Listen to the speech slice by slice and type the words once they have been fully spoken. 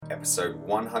episode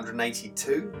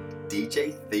 182,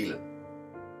 DJ Thielen.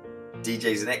 DJ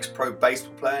is an ex-pro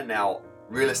baseball player, now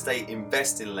real estate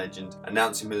investing legend,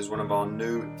 announcing him as one of our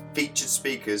new featured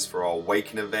speakers for our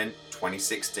Awaken event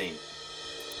 2016.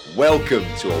 Welcome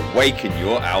to Awaken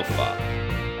Your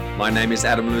Alpha. My name is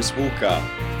Adam Lewis Walker,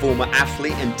 former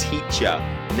athlete and teacher,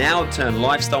 now turned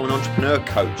lifestyle and entrepreneur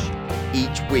coach.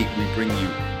 Each week we bring you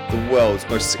the world's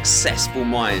most successful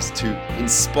minds to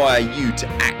inspire you to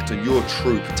act on your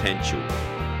true potential.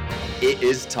 It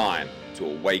is time to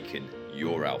awaken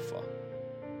your alpha.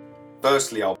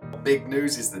 Firstly, our big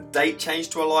news is the date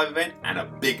changed to a live event and a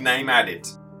big name added.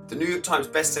 The New York Times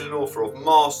best-selling author of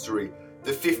Mastery,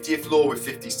 The 50th Law with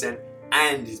 50 Cent,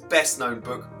 and his best-known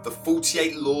book, The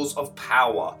 48 Laws of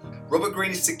Power. Robert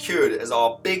Greene is secured as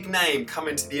our big name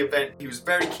coming to the event. He was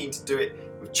very keen to do it.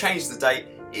 We've changed the date.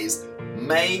 It is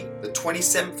May the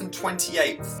 27th and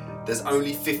 28th. There's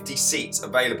only 50 seats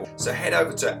available. So head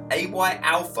over to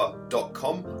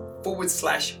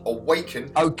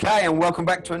ayalpha.com/awaken. Okay, and welcome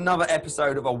back to another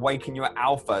episode of Awaken Your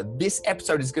Alpha. This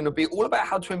episode is going to be all about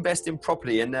how to invest in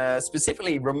property and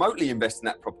specifically remotely invest in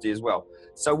that property as well.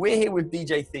 So we're here with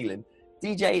DJ Thielen.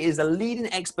 DJ is a leading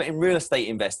expert in real estate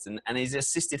investing and he's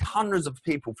assisted hundreds of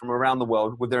people from around the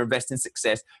world with their investing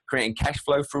success, creating cash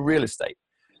flow through real estate.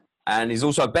 And he's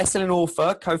also a best-selling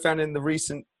author, co-authoring the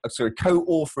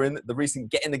recent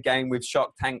Get in the Game with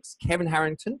Shark Tank's Kevin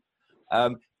Harrington.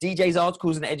 DJ's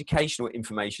articles and educational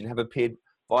information have appeared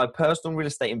via Personal Real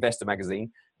Estate Investor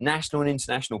magazine, national and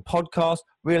international podcasts,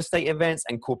 real estate events,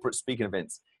 and corporate speaking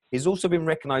events. He's also been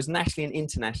recognized nationally and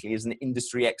internationally as an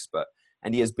industry expert,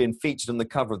 and he has been featured on the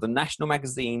cover of the national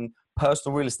magazine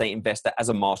Personal Real Estate Investor as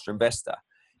a master investor.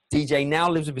 DJ now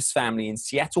lives with his family in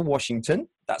Seattle, Washington.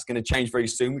 That's going to change very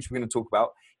soon, which we're going to talk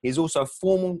about. He's also a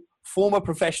former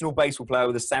professional baseball player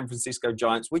with the San Francisco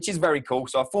Giants, which is very cool.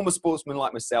 So a former sportsman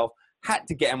like myself had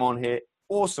to get him on here.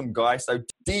 Awesome guy. So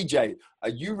DJ, are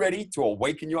you ready to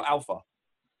awaken your alpha?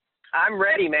 I'm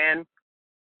ready, man.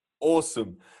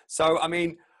 Awesome. So, I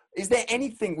mean, is there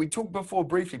anything, we talked before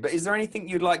briefly, but is there anything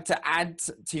you'd like to add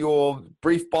to your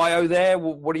brief bio there?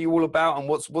 What are you all about and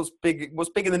what's big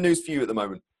in the news for you at the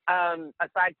moment?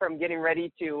 Aside from getting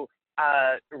ready to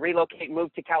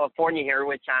move to California here,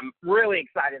 which I'm really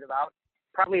excited about,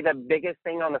 probably the biggest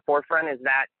thing on the forefront is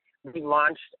that we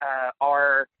launched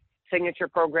our signature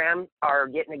program, our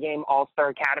Get in the Game All-Star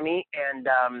Academy, and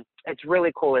it's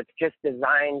really cool. It's just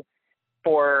designed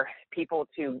for people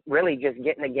to really just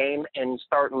get in the game and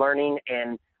start learning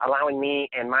and allowing me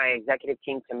and my executive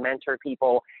team to mentor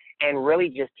people and really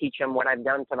just teach them what I've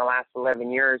done for the last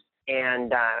 11 years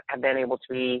and have been able to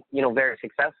be, very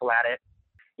successful at it.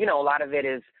 A lot of it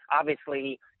is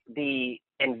obviously the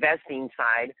investing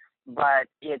side, but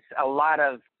it's a lot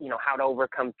of, how to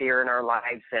overcome fear in our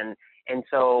lives. And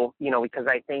so, because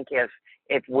I think if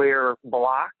we're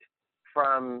blocked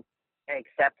from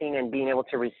accepting and being able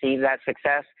to receive that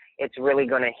success, it's really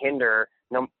going to hinder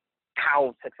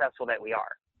how successful that we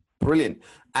are. Brilliant.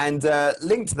 And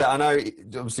linked to that, I know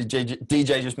obviously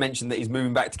DJ just mentioned that he's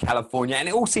moving back to California, and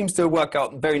it all seems to work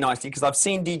out very nicely because I've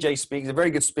seen DJ speak. He's a very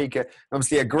good speaker,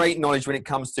 obviously a great knowledge when it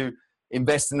comes to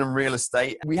investing in real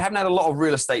estate. We haven't had a lot of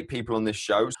real estate people on this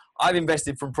show. I've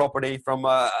invested from property from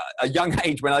a young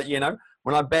age when I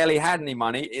barely had any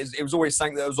money. It was always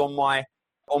something that was on my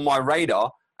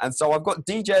radar. And so I've got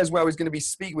DJ as well who's going to be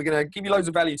speaking. We're going to give you loads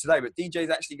of value today, but DJ is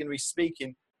actually going to be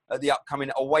speaking at the upcoming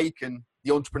Awaken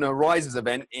the Entrepreneur Rises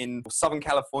event in Southern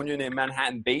California near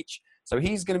Manhattan Beach. So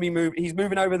he's going to be he's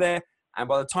moving over there. And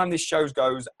by the time this show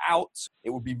goes out, it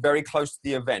will be very close to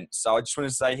the event. So I just want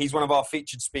to say he's one of our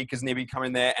featured speakers and he'll be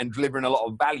coming there and delivering a lot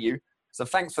of value. So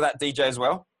thanks for that, DJ, as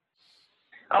well.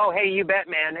 Oh, hey, you bet,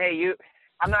 man. Hey,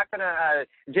 I'm not going to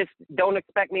just don't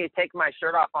expect me to take my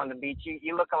shirt off on the beach.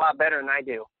 You look a lot better than I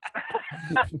do.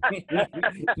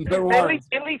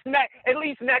 at least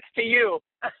next to you.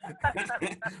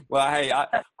 Well, hey,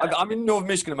 I'm in North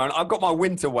Michigan at the moment. I've got my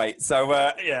winter weight. So,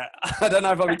 yeah, I don't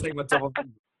know if I'll be taking my top off.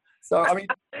 So, I mean,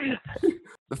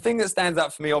 the thing that stands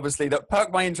out for me, obviously, that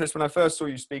perked my interest when I first saw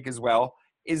you speak as well,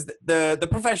 is the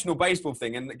professional baseball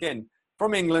thing. And again,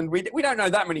 from England, we don't know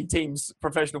that many teams,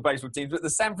 professional baseball teams, but the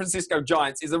San Francisco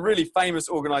Giants is a really famous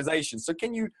organization. So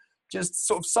can you just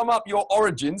sort of sum up your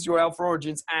origins, your alpha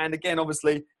origins? And again,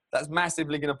 obviously, that's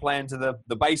massively going to play into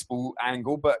the baseball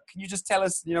angle. But can you just tell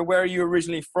us, where are you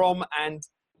originally from and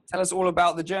tell us all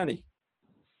about the journey?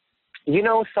 I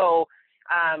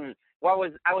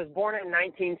was born in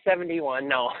 1971.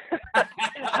 No.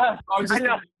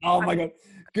 Oh my God.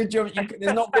 Good job.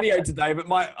 There's not video today, but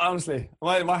my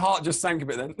heart just sank a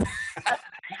bit then.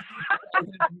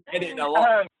 Edit a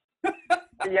lot.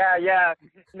 Yeah.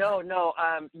 No.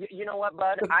 You know what,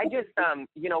 bud? I just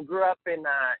grew up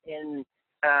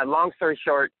long story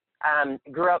short,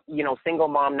 grew up, single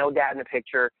mom, no dad in the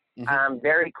picture,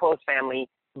 very close family,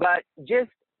 but just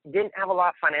didn't have a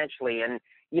lot financially. And,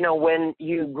 when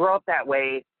you grow up that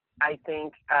way, I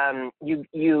think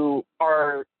you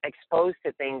are exposed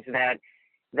to things that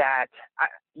I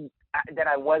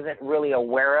wasn't really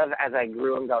aware of as I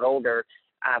grew and got older,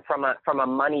 from a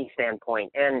money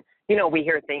standpoint. And, we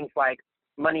hear things like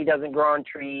money doesn't grow on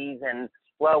trees and,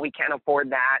 well, we can't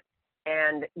afford that.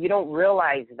 And you don't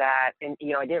realize that. And,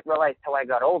 I didn't realize till I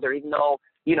got older, even though,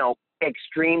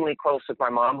 extremely close with my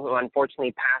mom, who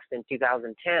unfortunately passed in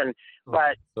 2010.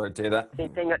 But sorry to hear that.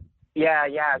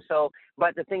 Yeah. So,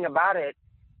 but the thing about it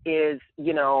is,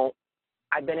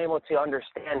 I've been able to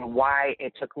understand why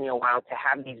it took me a while to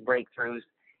have these breakthroughs.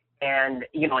 And,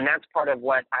 and that's part of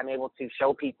what I'm able to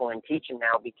show people and teach them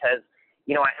now, because,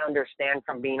 I understand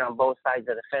from being on both sides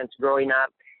of the fence growing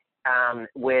up,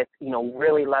 with,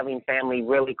 really loving family,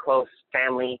 really close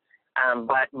family,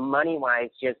 but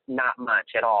money-wise, just not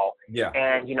much at all. Yeah.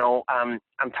 And,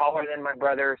 I'm taller than my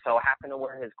brother, so having to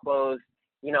wear his clothes,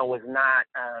 was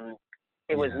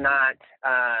not,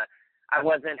 I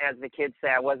wasn't, as the kids say,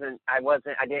 I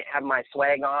didn't have my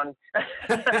swag on,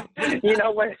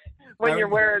 when you're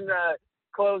wearing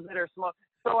clothes that are small.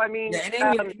 So, I mean, yeah, in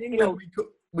England,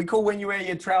 we call when you wear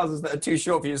your trousers that are too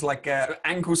short for you, it's like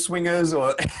ankle swingers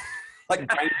or like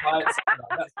drain tights.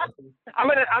 I'm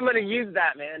gonna use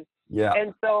that, man. Yeah.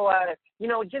 And so,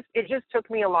 it just took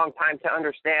me a long time to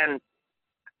understand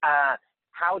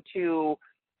how to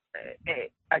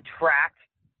attract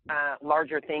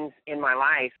larger things in my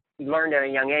life. Learned at a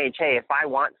young age, hey, if I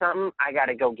want something, I got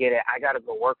to go get it. I got to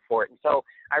go work for it. And so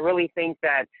I really think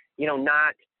that,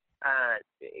 not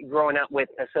growing up with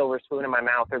a silver spoon in my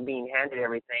mouth or being handed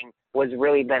everything was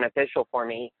really beneficial for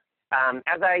me.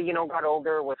 As I, got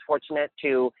older, was fortunate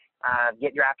to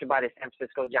get drafted by the San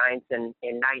Francisco Giants in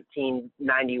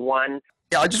 1991.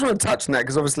 Yeah, I just want to touch on that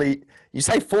because obviously you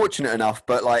say fortunate enough,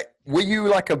 but like, were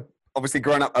you obviously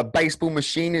growing up a baseball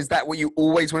machine? Is that what you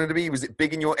always wanted to be? Was it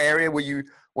big in your area? Were you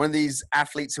one of these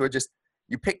athletes who are just,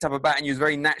 you picked up a bat and you was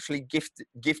very naturally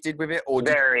gifted with it? Or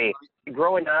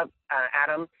growing up,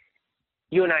 Adam,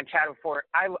 you and I chatted before,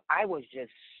 I was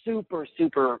just super,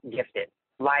 super gifted.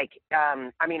 Like,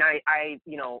 I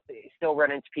still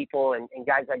run into people and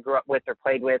guys I grew up with or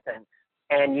played with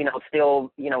and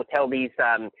still, tell these,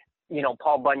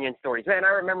 Paul Bunyan stories. Man, I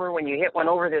remember when you hit one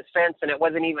over this fence and it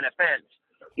wasn't even a fence,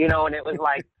 and it was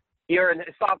like, you're a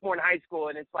sophomore in high school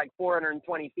and it's like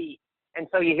 420 feet. And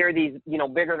so you hear these,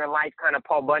 bigger than life kind of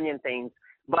Paul Bunyan things.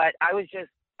 But I was just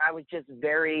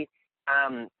very,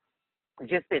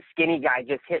 just this skinny guy,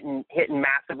 just hitting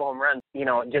massive home runs,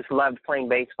 just loved playing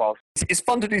baseball. It's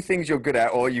fun to do things you're good at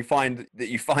or you find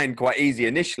quite easy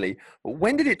initially. But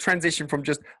when did it transition from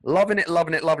just loving it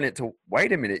to,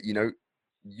 wait a minute,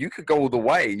 you could go all the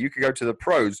way, you could go to the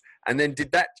pros. And then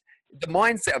did that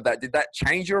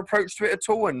change your approach to it at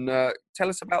all? And tell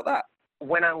us about that.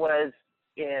 When I was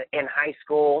in high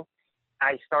school,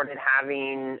 I started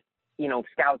having,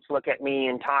 scouts look at me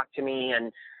and talk to me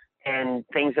and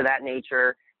things of that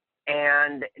nature.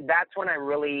 And that's when I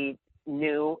really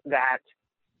knew that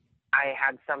I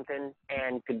had something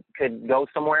and could go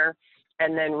somewhere.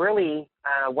 And then really,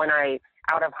 when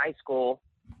out of high school,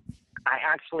 I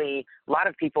actually, a lot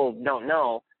of people don't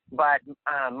know, but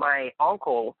my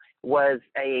uncle was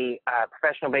a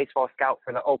professional baseball scout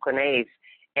for the Oakland A's,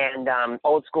 and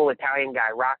old school Italian guy,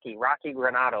 Rocky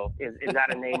Granato. Is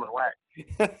that a name or what?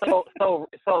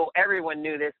 So everyone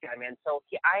knew this guy, man. So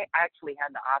I actually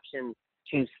had the option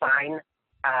to sign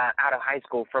out of high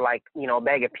school for like, a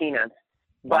bag of peanuts.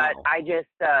 But wow. I just,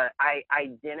 I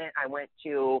didn't. I went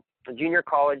to junior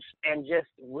college and just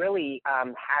really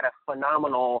had a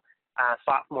phenomenal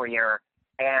sophomore year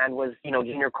and was,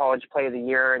 junior college player of the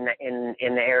year in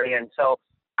the area. And so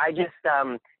I just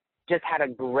had a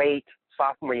great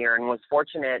sophomore year and was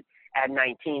fortunate at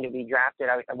 19 to be drafted.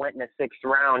 I went in the 6th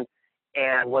round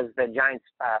and was the Giants'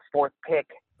 4th pick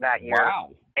that year.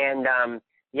 Wow. And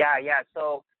yeah.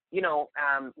 So,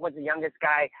 was the youngest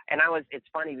guy. And it's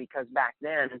funny because back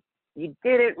then you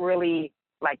didn't really,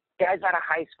 like, guys out of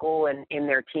high school and in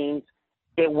their teens,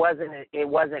 it wasn't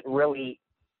really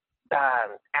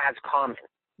as common.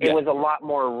 It Yeah. was a lot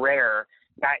more rare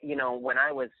that, when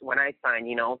I signed,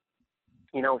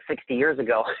 60 years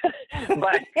ago,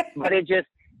 but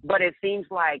it seems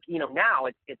like, now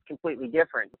it's completely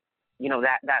different.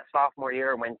 That sophomore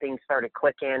year when things started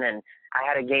clicking and I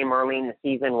had a game early in the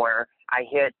season where I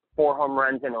hit 4 home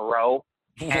runs in a row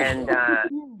and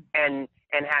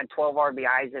and had 12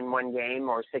 RBIs in one game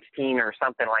or 16 or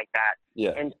something like that.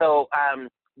 Yeah. And so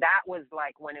that was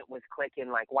like when it was clicking,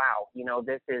 like, wow, you know,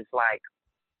 this is what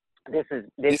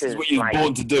you were like,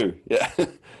 born to do. Yeah.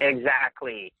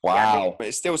 exactly. Wow.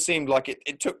 It still seemed like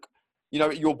it took, you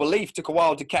know, your belief took a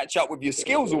while to catch up with your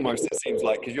skills almost, it seems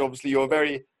like, because you're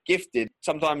very gifted.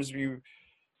 Sometimes you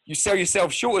sell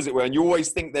yourself short, as it were, and you always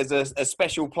think there's a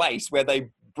special place where they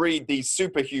breed these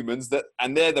superhumans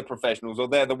and they're the professionals or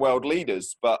they're the world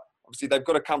leaders. But obviously they've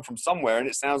got to come from somewhere, and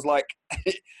it sounds like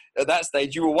at that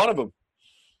stage you were one of them.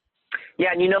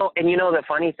 Yeah, and you know the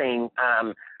funny thing,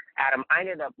 Adam, I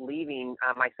ended up leaving.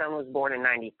 My son was born in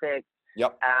 '96.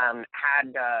 Yep.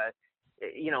 Had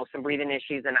some breathing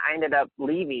issues, and I ended up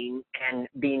leaving and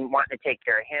wanting to take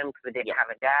care of him because I didn't have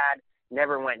a dad.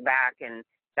 Never went back, and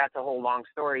that's a whole long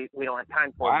story we don't have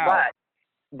time for. Wow.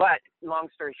 But long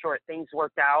story short, things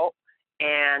worked out.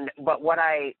 But what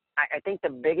I think the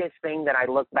biggest thing that I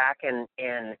look back and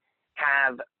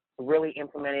have really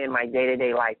implemented in my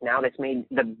day-to-day life now that's made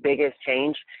the biggest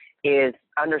change is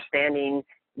understanding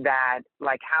that,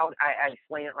 like, how I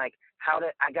explain it, like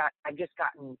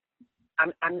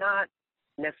I'm not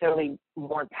necessarily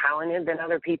more talented than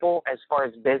other people as far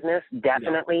as business,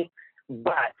 definitely,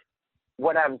 but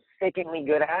what I'm sickeningly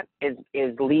good at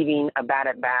is leaving a bat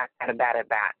at bat at a bat at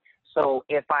bat. So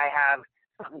if I have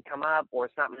something come up or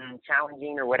something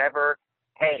challenging or whatever,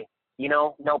 hey, you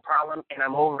know, no problem, and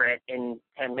I'm over it in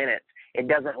 10 minutes. It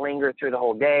doesn't linger through the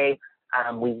whole day.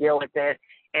 We deal with it.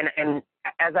 And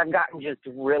as I've gotten just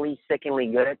really sickeningly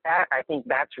good at that, I think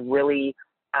that's really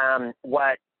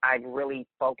what I've really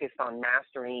focused on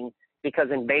mastering, because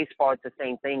in baseball, it's the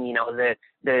same thing. You know,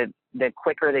 the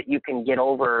quicker that you can get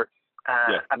over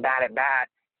a bat at bat,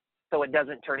 so it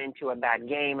doesn't turn into a bad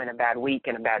game and a bad week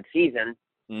and a bad season,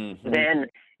 then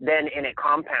it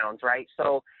compounds, right?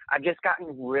 So I've just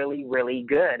gotten really, really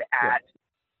good at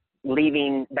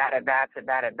leaving bat at bats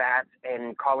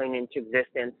and calling into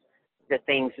existence the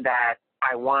things that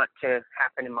I want to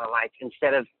happen in my life,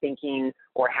 instead of thinking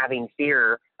or having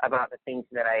fear about the things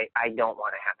that I don't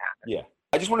want to have happen. Yeah.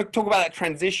 I just want to talk about that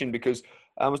transition, because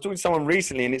I was talking to someone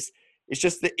recently, and it's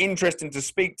just interesting to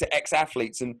speak to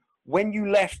ex-athletes. And when you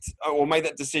left or made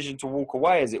that decision to walk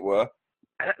away, as it were,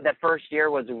 the first year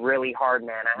was really hard,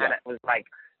 man. It was like,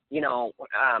 you know,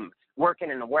 working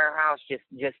in the warehouse just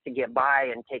to get by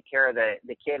and take care of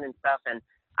the kid and stuff. And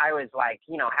I was like,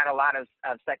 you know, had a lot of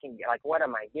second, like, what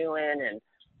am I doing? And,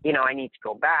 you know, I need to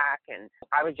go back. And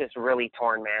I was just really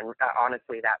torn, man.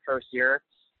 Honestly, that first year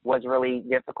was really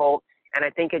difficult. And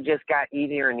I think it just got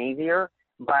easier and easier.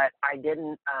 But I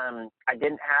didn't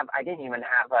even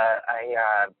have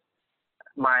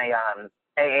my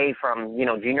AA from, you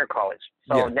know, junior college.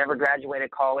 So never graduated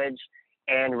college,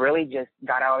 and really just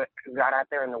got out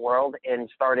there in the world and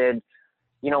started,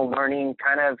 you know, learning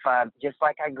kind of just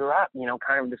like I grew up, you know,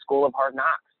 kind of the school of hard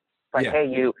knocks. Like,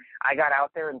 hey, I got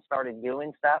out there and started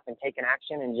doing stuff and taking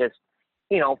action and just,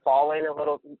 you know, falling a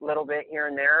little bit here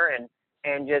and there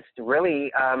and just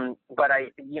really, but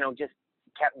I, you know, just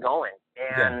kept going.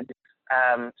 And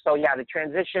so the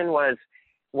transition was,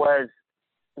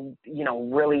 you know,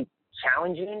 really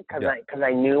challenging because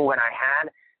I knew what I had,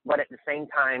 but at the same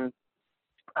time,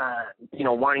 you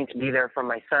know, wanting to be there for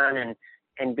my son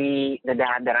and be the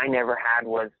dad that I never had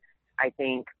was, I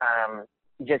think,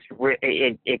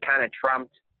 it kind of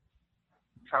trumped,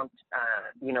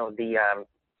 you know, the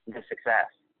success.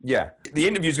 Yeah. The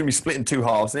interview is going to be split in two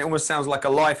halves, and it almost sounds like a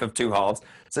life of two halves.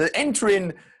 So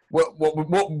entering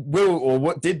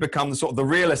what did become the sort of the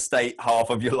real estate half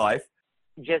of your life.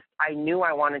 Just, I knew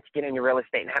I wanted to get into real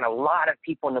estate, and had a lot of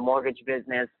people in the mortgage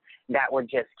business that were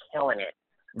just killing it,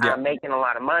 making a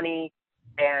lot of money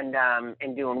and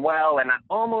doing well. And I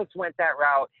almost went that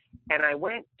route, and I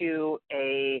went to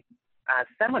a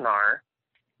seminar,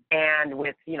 and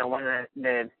with, you know, one of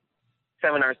the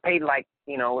seminars paid like,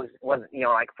 you know, was you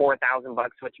know, like $4,000,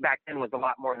 which back then was a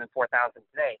lot more than $4,000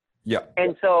 today. Yeah.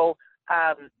 And so,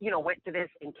 you know, went to this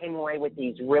and came away with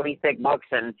these really thick books,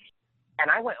 and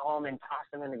I went home and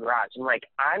tossed them in the garage. I'm like,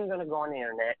 I'm going to go on the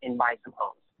internet and buy some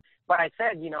homes. But I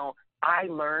said, you know, I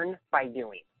learn by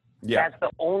doing. Yeah. That's the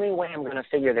only way I'm going to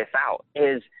figure this out,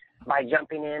 is by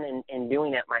jumping in and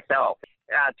doing it myself.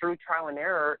 Through trial and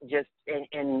error, just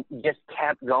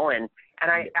kept going.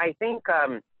 And I think,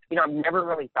 you know, I've never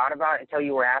really thought about it until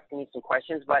you were asking me some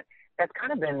questions, but that's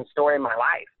kind of been the story of my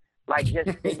life. Like,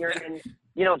 just figuring,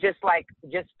 you know, just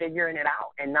figuring it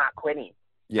out and not quitting.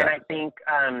 Yeah.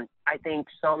 And I think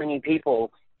so many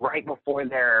people right before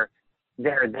they're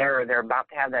about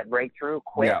to have that breakthrough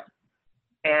quit. Yeah.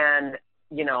 And,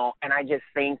 you know, and I just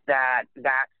think that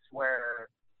that's where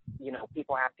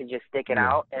people have to just stick it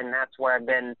out. And that's where I've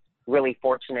been really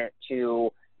fortunate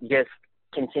to just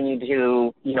continue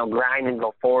to, grind and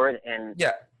go forward and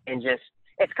just,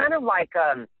 it's kind of like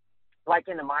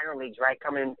in the minor leagues, right?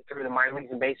 Coming through the minor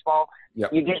leagues in baseball,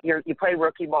 you play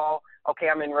rookie ball. Okay,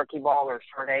 I'm in rookie ball or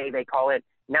short A, they call it.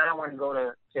 Now I want to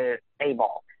go to A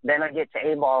ball. Then I get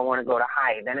to A ball, I want to go to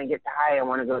high. Then I get to high, I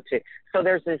want to go to. So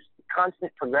there's this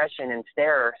constant progression and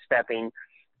stair stepping.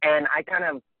 And I kind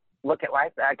of look at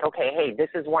life like, okay, hey, this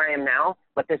is where I am now,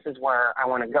 but this is where I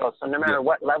want to go. So no matter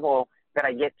what level that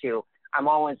I get to, I'm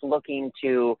always looking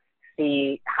to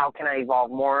see how can I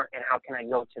evolve more and how can I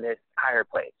go to this higher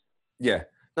place. Yeah.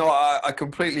 No, I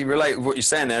completely relate with what you're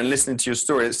saying there, and listening to your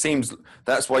story, it seems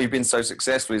that's why you've been so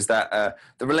successful, is that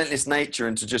the relentless nature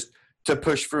and to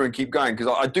push through and keep going.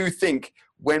 Because I do think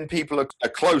when people are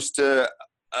close to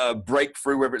a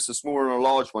breakthrough, whether it's a small or a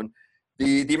large one,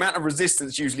 the amount of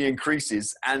resistance usually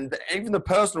increases, and even the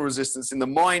personal resistance in the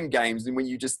mind games, and when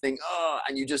you just think,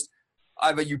 and you just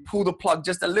either you pull the plug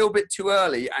just a little bit too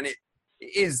early, and it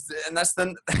is, and that's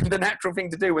the natural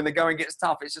thing to do when the going gets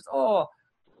tough. It's just,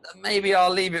 maybe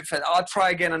I'll leave it I'll try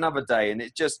again another day. And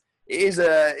it's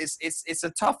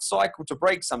a tough cycle to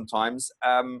break sometimes.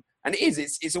 And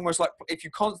it's almost like if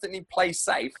you constantly play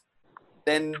safe,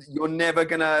 then you're never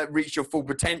going to reach your full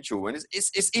potential. And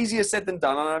it's easier said than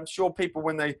done. And I'm sure people,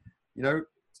 when they,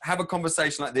 have a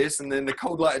conversation like this and then the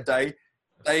cold light of day,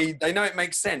 they know it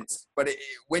makes sense. But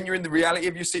when you're in the reality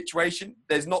of your situation,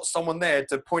 there's not someone there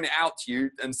to point it out to you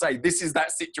and say, this is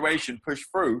that situation, push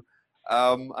through.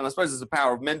 And I suppose it's the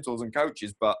power of mentors and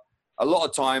coaches, but a lot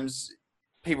of times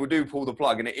people do pull the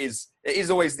plug, and it is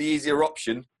always the easier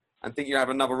option and think you have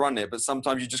another run there, but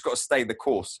sometimes you just got to stay the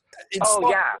course.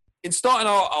 In starting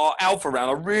our alpha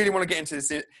round, I really want to get into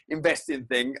this investing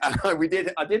thing. I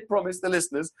did promise the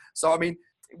listeners. So, I mean,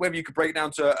 whether you could break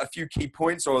down to a few key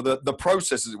points or the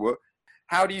process, as it were,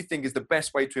 how do you think is the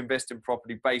best way to invest in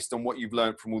property based on what you've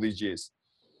learned from all these years?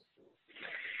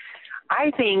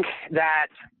 I think that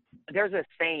there's a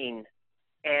saying,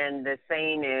 and the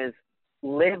saying is,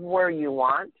 live where you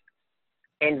want,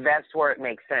 invest where it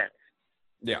makes sense.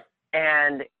 Yeah.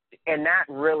 And that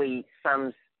really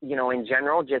sums, in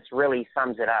general, just really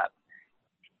sums it up.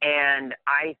 And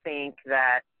I think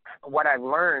that what I've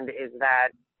learned is that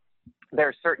there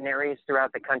are certain areas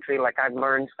throughout the country, like I've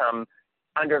learned some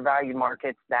undervalued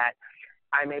markets that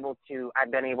I've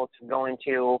been able to go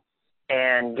into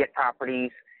and get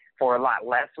properties for a lot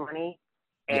less money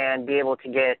and be able to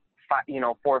get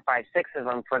 4, 5, 6 of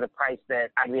them for the price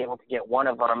that I'd be able to get one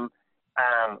of them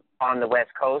on the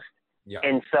West Coast. Yeah.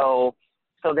 And so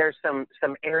there's some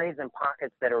areas and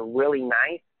pockets that are really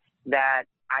nice that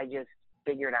I just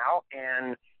figured out,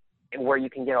 and where you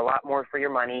can get a lot more for your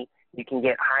money, you can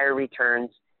get higher returns.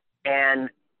 And,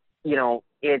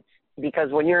 it's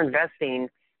because when you're investing,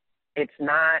 it's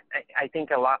not, I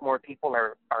think a lot more people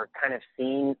are kind of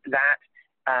seeing that.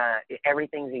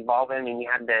 Everything's evolving. I mean, you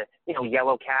have the,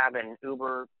 yellow cab and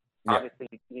Uber, obviously,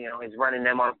 is running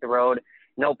them off the road.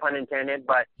 No pun intended,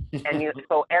 but,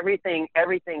 so everything's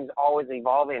always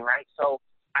evolving, right? So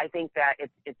I think that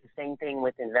it's the same thing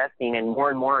with investing, and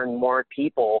more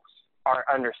people are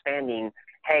understanding,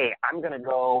 hey, I'm going to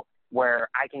go where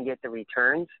I can get the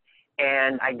returns,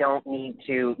 and I don't need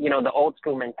to, the old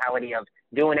school mentality of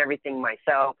doing everything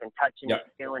myself and touching it,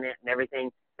 feeling it and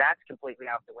everything, that's completely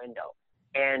out the window.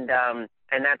 And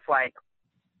that's like,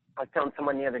 I was telling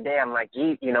someone the other day, I'm like,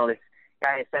 gee, this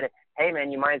guy said it, hey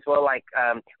man, you might as well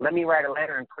let me write a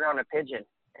letter and put it on a pigeon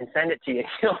and send it to you.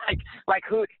 like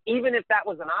who, even if that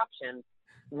was an option,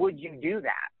 would you do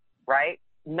that? Right?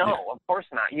 No, of course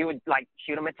not. You would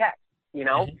shoot them a text,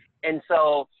 And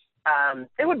so,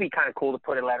 it would be kind of cool to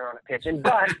put a letter on a pigeon,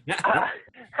 but,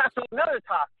 that's another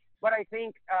talk. But I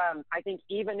think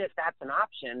even if that's an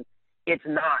option, it's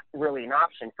not really an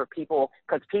option for people,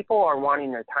 because people are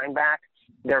wanting their time back.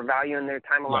 They're valuing their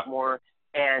time a lot more.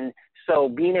 And so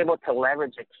being able to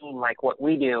leverage a team like what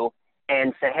we do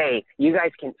and say, hey, you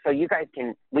guys can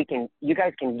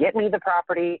get me the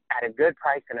property at a good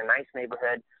price in a nice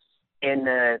neighborhood in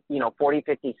the, 40,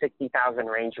 50, 60,000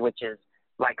 range, which is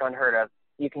unheard of.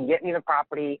 You can get me the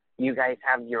property. You guys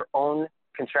have your own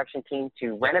construction team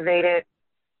to renovate it,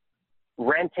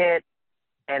 rent it,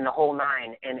 and the whole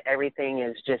nine, and everything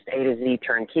is just A to Z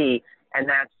turnkey. And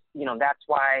that's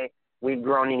why we've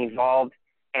grown and evolved.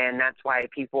 And that's why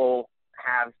people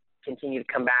have continued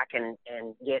to come back and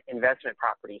get investment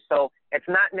properties. So it's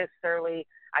not necessarily,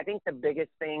 I think the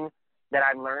biggest thing that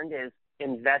I've learned is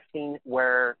investing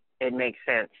where it makes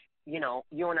sense.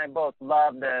 You and I both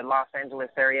love the Los Angeles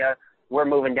area. We're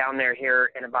moving down there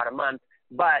here in about a month,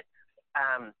 but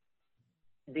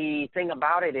the thing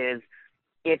about it is,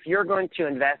 if you're going to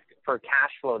invest for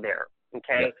cash flow there,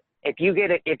 okay, if you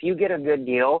get a good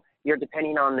deal, you're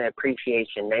depending on the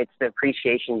appreciation. It's the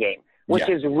appreciation game, which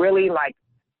is really like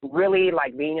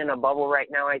being in a bubble right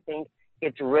now. I think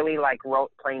it's really like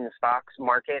playing the stocks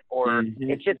market, or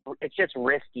it's just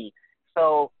risky.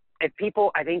 So I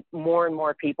think more and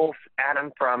more people,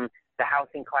 Adam, from the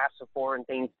housing class of 4 and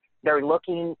things, they're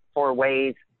looking for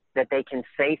ways that they can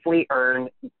safely earn,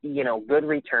 good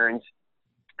returns,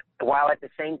 while at the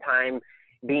same time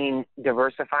being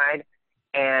diversified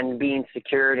and being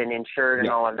secured and insured and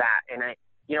all of that. And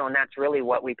and that's really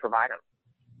what we provide them.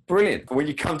 Brilliant. When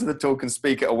you come to the Talk and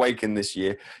Speak at Awaken this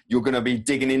year, you're going to be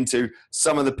digging into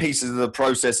some of the pieces of the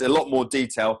process in a lot more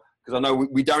detail, because I know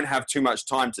we don't have too much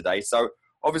time today. So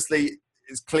obviously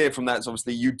it's clear from that, it's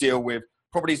obviously you deal with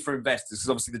properties for investors, because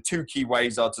obviously the 2 key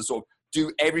ways are to sort of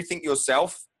do everything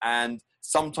yourself. And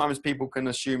sometimes people can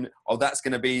assume, oh, that's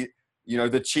going to be,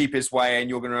 the cheapest way and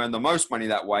you're going to earn the most money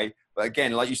that way. But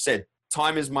again, like you said,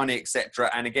 time is money,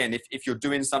 etc. And again, if you're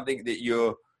doing something that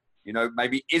you're,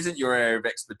 maybe isn't your area of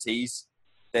expertise,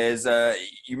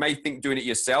 you may think doing it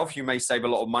yourself, you may save a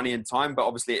lot of money and time, but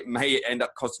obviously it may end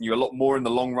up costing you a lot more in the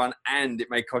long run, and it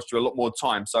may cost you a lot more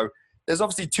time. So there's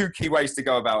obviously 2 key ways to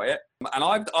go about it. And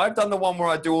I've done the one where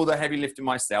I do all the heavy lifting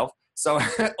myself. So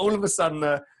all of a sudden,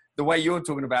 the way you're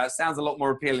talking about it sounds a lot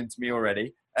more appealing to me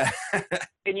already.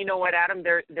 And you know what, Adam?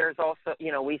 There's also,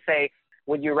 we say,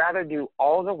 would you rather do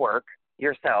all the work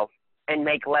yourself and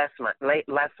make less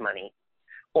money,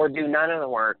 or do none of the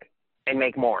work and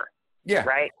make more? Yeah.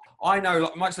 Right. I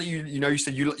know, much like you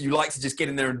said you like to just get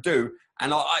in there and do.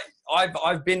 And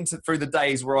I've been through the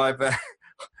days where I've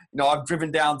I've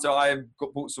driven down to,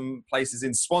 bought some places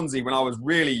in Swansea when I was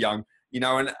really young,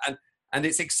 and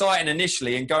it's exciting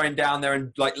initially, and going down there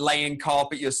and like laying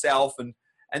carpet yourself, and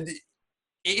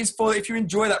it is for, if you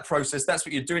enjoy that process, that's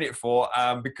what you're doing it for.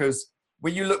 Because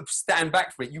when you stand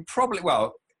back from it, you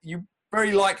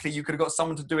very likely you could have got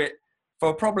someone to do it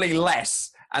for probably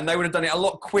less, and they would have done it a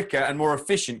lot quicker and more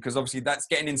efficient, because obviously that's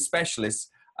getting in specialists.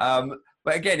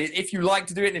 But again, if you like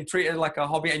to do it and treat it like a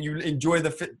hobby, and you enjoy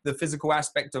the physical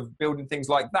aspect of building things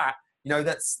like that,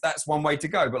 that's one way to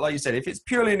go. But like you said, if it's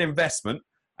purely an investment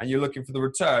and you're looking for the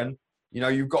return,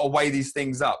 you've got to weigh these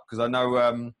things up, because I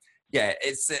know,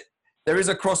 there is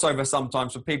a crossover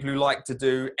sometimes for people who like to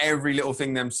do every little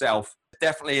thing themselves.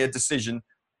 Definitely a decision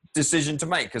to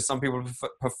make, because some people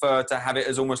prefer to have it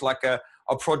as almost like a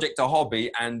project, a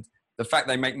hobby, and the fact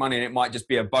they make money and it might just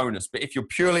be a bonus. But if you're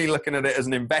purely looking at it as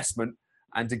an investment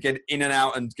and to get in and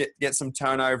out and get some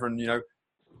turnover and,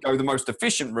 go the most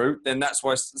efficient route, then that's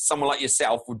why someone like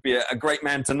yourself would be a great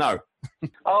man to know.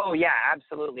 Oh, yeah,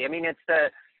 absolutely. I mean, it's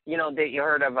you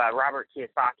heard of Robert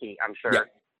Kiyosaki, I'm sure. Yeah.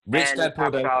 Rich Dad,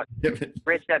 Poor Dad.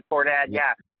 Rich Dad, Poor Dad,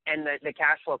 yeah. And the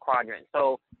cash flow quadrant.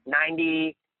 So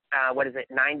 90%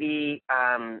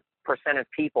 of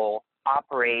people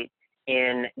operate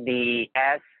in the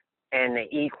S and the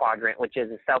E quadrant, which is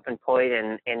the self-employed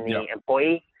and the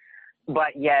employee.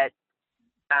 But yet,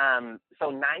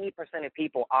 so 90% of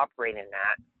people operate in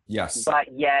that. Yes.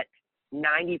 But yet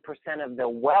 90% of the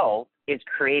wealth is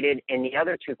created in the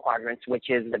other 2 quadrants, which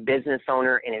is the business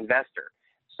owner and investor.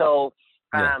 So,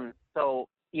 as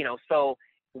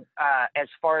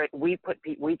far as we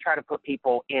try to put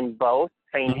people in both,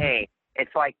 saying, hey,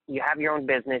 it's like you have your own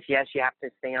business. Yes, you have to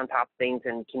stay on top of things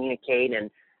and communicate and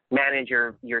manage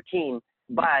your team,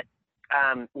 but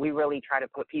we really try to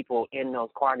put people in those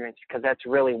quadrants, because that's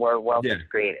really where wealth is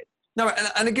created. No,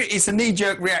 and again, it's a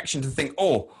knee-jerk reaction to think,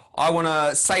 oh, I want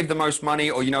to save the most money,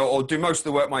 or or do most of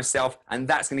the work myself, and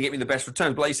that's going to get me the best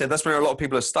returns. But like you said, that's where a lot of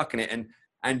people are stuck in it, and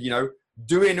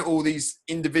doing all these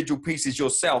individual pieces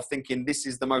yourself, thinking this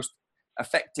is the most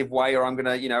effective way, or I'm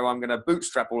gonna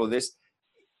bootstrap all of this.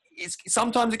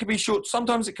 Sometimes it can be short,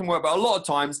 sometimes it can work, but a lot of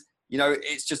times,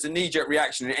 it's just a knee-jerk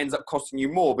reaction, and it ends up costing you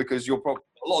more, because a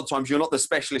lot of times you're not the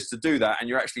specialist to do that, and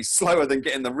you're actually slower than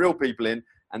getting the real people in,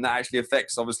 and that actually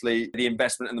affects, obviously, the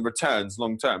investment and the returns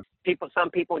long term. Some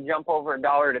people jump over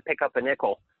 $1 to pick up a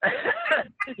nickel.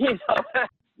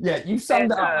 Yeah, you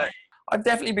summed it up. I've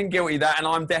definitely been guilty of that, and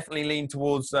I'm definitely leaning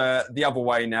towards the other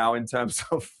way now, in terms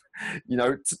of,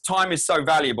 time is so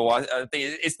valuable. I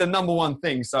think it's the number one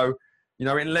thing. So,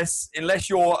 unless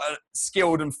you're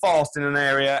skilled and fast in an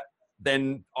area,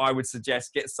 then I would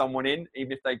suggest get someone in,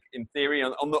 even if they, in theory,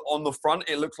 on the front,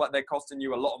 it looks like they're costing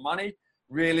you a lot of money.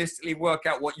 Realistically, work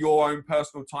out what your own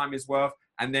personal time is worth,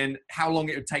 and then how long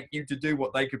it would take you to do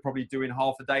what they could probably do in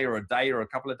half a day or a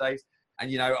couple of days.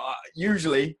 And,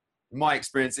 usually, in my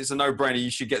experience, it's a no-brainer. You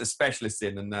should get the specialists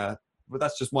in, and but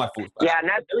that's just my thoughts. Yeah, and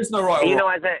there is no right or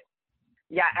wrong.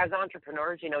 yeah, as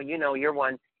entrepreneurs, you're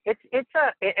one.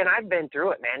 And I've been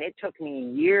through it, man. It took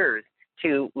me years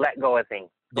to let go of things,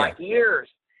 like years.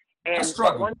 And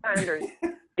but once I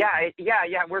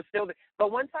we're still.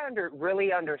 But once I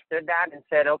really understood that and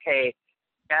said, okay,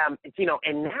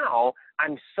 and now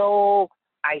I so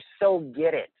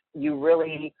get it. You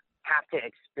really have to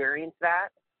experience that.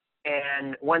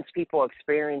 And once people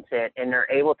experience it and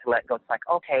they're able to let go, it's like,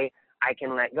 okay, I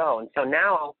can let go. And so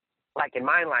now, like in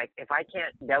my life, if I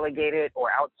can't delegate it or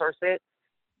outsource it,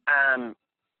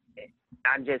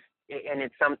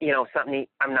 it's something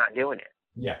I'm not doing it.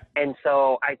 Yeah. And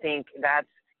so I think that's,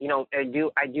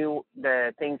 I do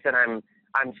the things that I'm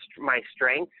my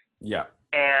strengths. Yeah.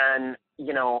 And,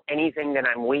 anything that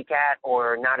I'm weak at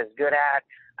or not as good at,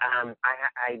 I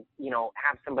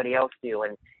have somebody else do.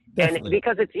 And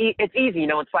because it's easy,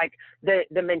 it's like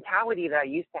the mentality that I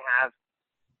used to have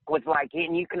was like,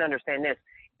 and you can understand this,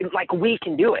 it's like, we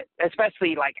can do it,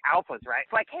 especially like alphas, right?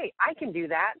 It's like, hey, I can do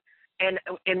that.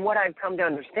 And what I've come to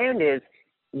understand is,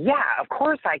 yeah, of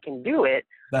course I can do it.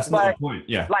 That's not the point.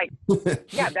 Yeah. Like,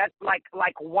 yeah, that's like,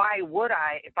 why would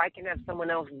I, if I can have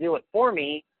someone else do it for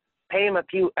me, pay him a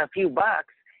few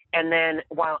bucks, and then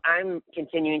while I'm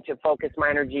continuing to focus my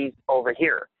energies over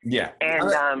here. Yeah. And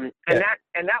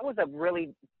that was a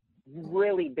really,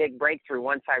 really big breakthrough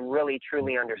once I really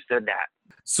truly understood that.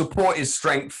 Support is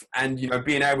strength, and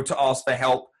being able to ask for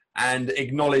help and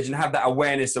acknowledge and have that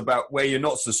awareness about where you're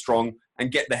not so strong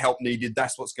and get the help needed.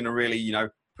 That's what's going to really,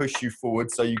 push you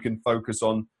forward so you can focus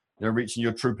on, reaching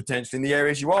your true potential in the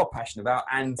areas you are passionate about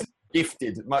and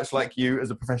gifted, much like you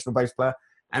as a professional bass player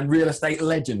and real estate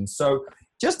legend. So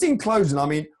just in closing, I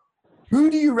mean, who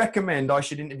do you recommend I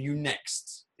should interview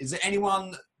next? Is there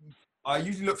anyone? I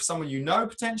usually look for someone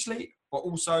potentially, but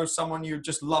also someone you'd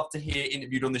just love to hear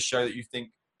interviewed on the show that you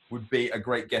think would be a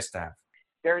great guest to have.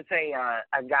 There's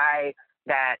a guy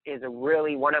that is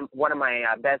one of my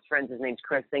best friends. His name's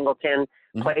Chris Singleton.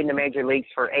 Played in the major leagues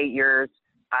for 8 years.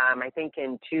 I think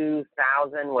in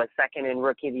 2000 was second in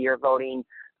Rookie of the Year voting.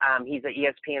 He's an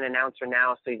ESPN announcer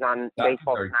now, so he's on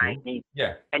Baseball Tonight. Cool.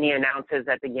 And he announces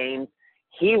at the games.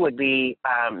 He would be,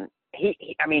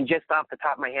 just off the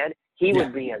top of my head, he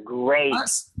would be a great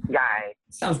guy.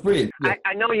 Sounds brilliant. Yeah.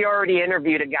 I know you already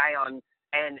interviewed a guy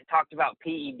and talked about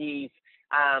PEDs.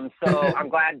 So I'm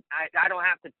glad I don't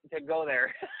have to go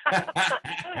there.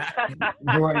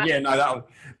 Yeah, no,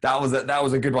 that was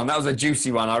a good one. That was a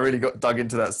juicy one. I really got dug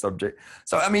into that subject.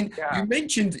 So, I mean, you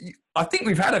mentioned, I think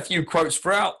we've had a few quotes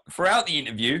throughout the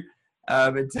interview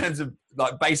in terms of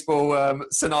like baseball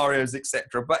scenarios,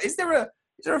 etc. But is there a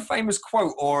famous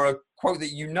quote or a quote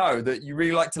that that you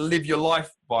really like to live your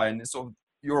life by, and sort of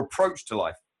your approach to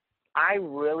life? I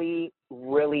really,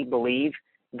 really believe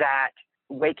that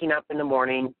waking up in the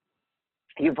morning,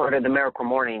 you've heard of the miracle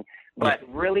morning, but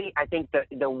really I think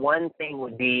the one thing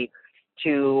would be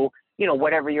to,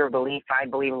 whatever your belief, I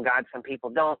believe in God, some people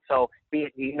don't, so be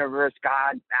it the universe,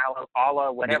 God,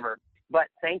 Allah, whatever, but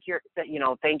thank you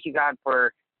God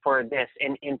for this,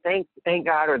 and thank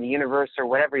God or the universe or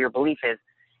whatever your belief is,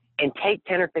 and take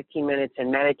 10 or 15 minutes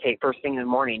and meditate first thing in the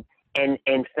morning, and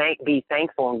be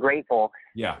thankful and grateful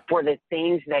for the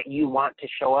things that you want to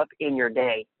show up in your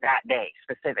day, that day,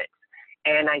 specifics.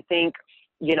 And I think,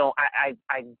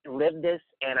 I live this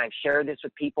and I've shared this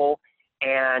with people,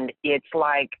 and it's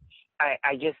like,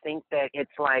 I just think that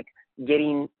it's like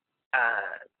getting,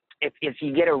 if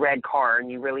you get a red car and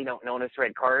you really don't notice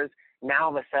red cars, now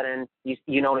all of a sudden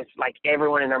you notice like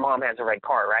everyone and their mom has a red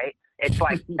car, right? It's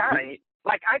like, God,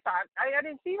 like I thought, I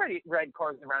didn't see red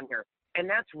cars around here. And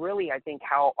that's really, I think,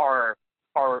 how our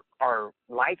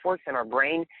life works in our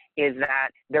brain, is that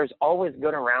there's always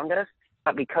good around us,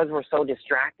 but because we're so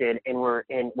distracted and we're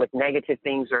in with negative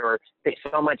things or there's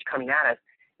so much coming at us,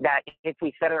 that if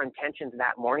we set our intentions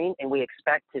that morning and we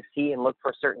expect to see and look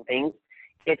for certain things,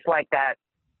 it's like that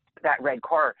red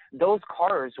car. Those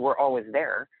cars were always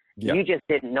there. Yeah. You just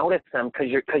didn't notice them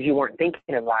because you weren't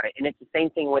thinking about it. And it's the same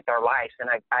thing with our lives. And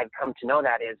I've come to know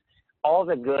that is all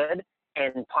the good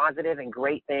and positive and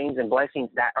great things and blessings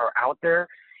that are out there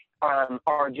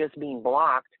are just being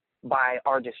blocked by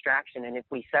our distraction. And if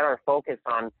we set our focus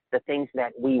on the things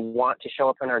that we want to show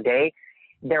up in our day,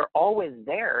 they're always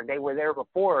there. They were there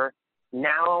before.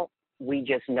 Now we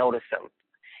just notice them.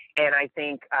 And I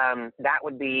think that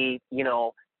would be,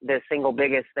 the single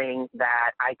biggest thing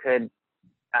that I could,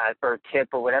 or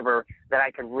tip or whatever, that I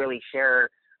could really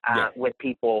share with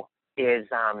people is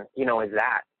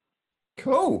that.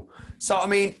 Cool. So, I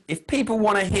mean, if people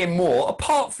want to hear more,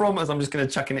 apart from, as I'm just going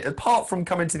to chuck in it, apart from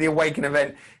coming to the Awaken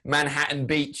event, Manhattan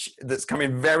Beach, that's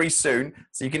coming very soon.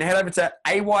 So you can head over to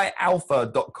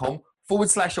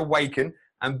ayalpha.com/awaken.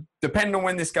 And depending on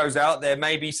when this goes out, there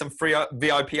may be some free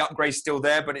VIP upgrades still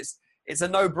there, but it's a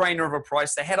no-brainer of a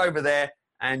price. So head over there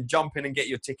and jump in and get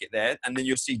your ticket there. And then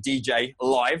you'll see DJ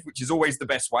live, which is always the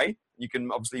best way. You can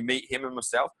obviously meet him and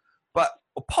myself. But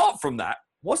apart from that,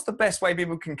 what's the best way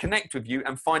people can connect with you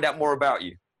and find out more about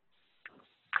you?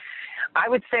 I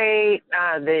would say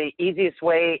the easiest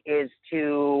way is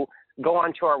to go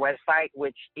onto our website,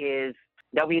 which is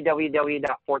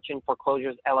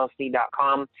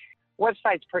www.fortuneforeclosuresllc.com.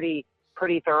 Website's pretty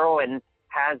thorough and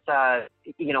has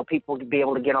people to be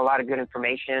able to get a lot of good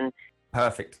information.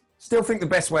 Perfect. Still think the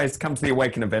best way is to come to the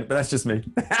Awaken event, but that's just me.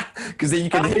 Because then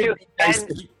you can hear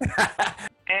and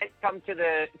come into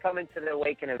the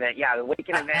Awaken event. Yeah, the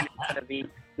Awaken event is going to be,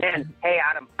 man, hey,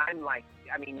 Adam, I'm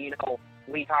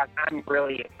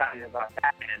really excited about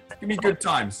that, man. Give me good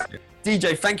times.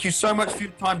 DJ, thank you so much for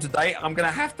your time today. I'm going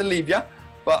to have to leave you,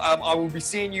 but I will be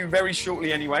seeing you very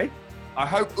shortly anyway. I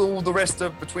hope all the rest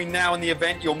of between now and the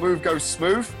event, your move goes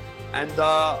smooth, and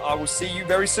I will see you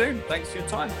very soon. Thanks for your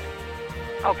time.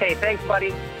 Okay, thanks,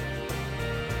 buddy.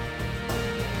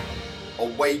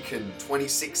 Awaken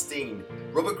 2016.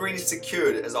 Robert Greene is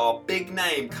secured as our big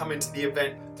name coming to the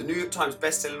event, the New York Times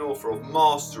best-selling author of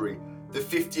Mastery, The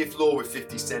 50th Law with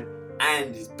 50 Cent,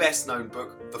 and his best-known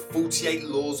book, The 48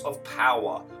 Laws of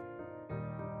Power.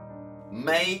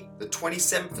 May the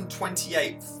 27th and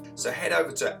 28th. So head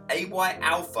over to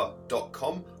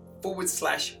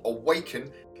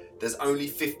ayalpha.com/awaken. There's only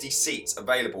 50 seats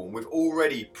available, and we've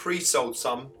already pre-sold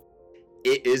some.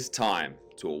 It is time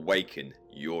to awaken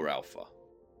your alpha.